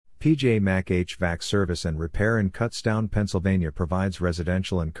PJ Mac HVAC Service and Repair in Kutztown, Pennsylvania provides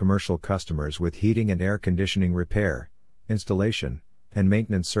residential and commercial customers with heating and air conditioning repair, installation, and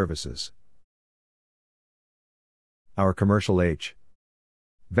maintenance services. Our commercial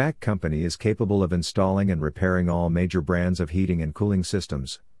HVAC company is capable of installing and repairing all major brands of heating and cooling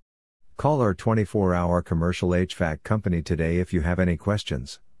systems. Call our 24-hour commercial HVAC company today if you have any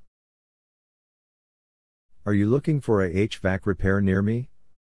questions. Are you looking for a HVAC repair near me?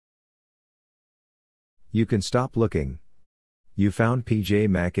 You can stop looking. You found PJ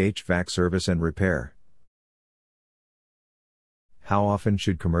Mac HVAC Service and Repair. How often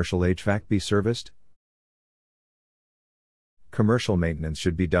should commercial HVAC be serviced? Commercial maintenance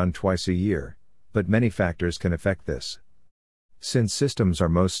should be done twice a year, but many factors can affect this. Since systems are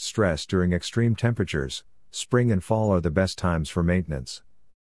most stressed during extreme temperatures, spring and fall are the best times for maintenance.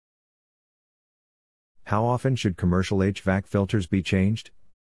 How often should commercial HVAC filters be changed?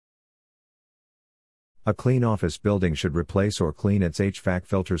 A clean office building should replace or clean its HVAC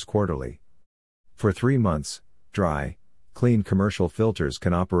filters quarterly. For 3 months, dry, clean commercial filters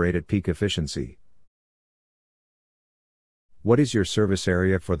can operate at peak efficiency. What is your service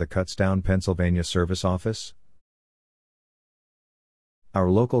area for the Kutztown, Pennsylvania service office?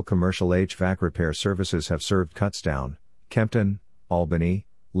 Our local commercial HVAC repair services have served Kutztown, Kempton, Albany,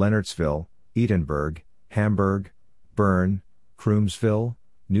 Leonardsville, Edinburgh, Hamburg, Bern, Croomsville,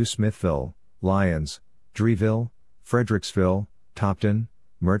 New Smithville, Lyons, Dreville, Fredericksville, Topton,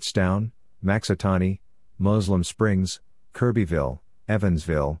 Mertztown, Maxatawny, Muslim Springs, Kirbyville,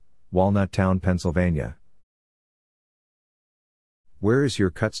 Evansville, Walnuttown, Pennsylvania. Where is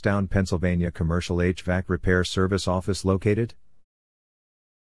your Kutztown, Pennsylvania commercial HVAC repair service office located?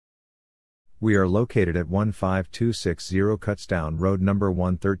 We are located at 15260 Kutztown Road No.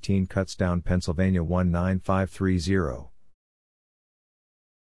 113, Kutztown, Pennsylvania 19530.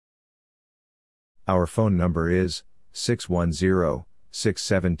 Our phone number is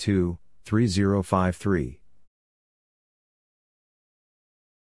 610-672-3053.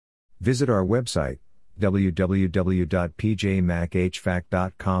 Visit our website,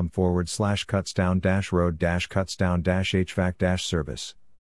 www.pjmachvac.com/Kutztown-Road-Kutztown-HVAC-Service.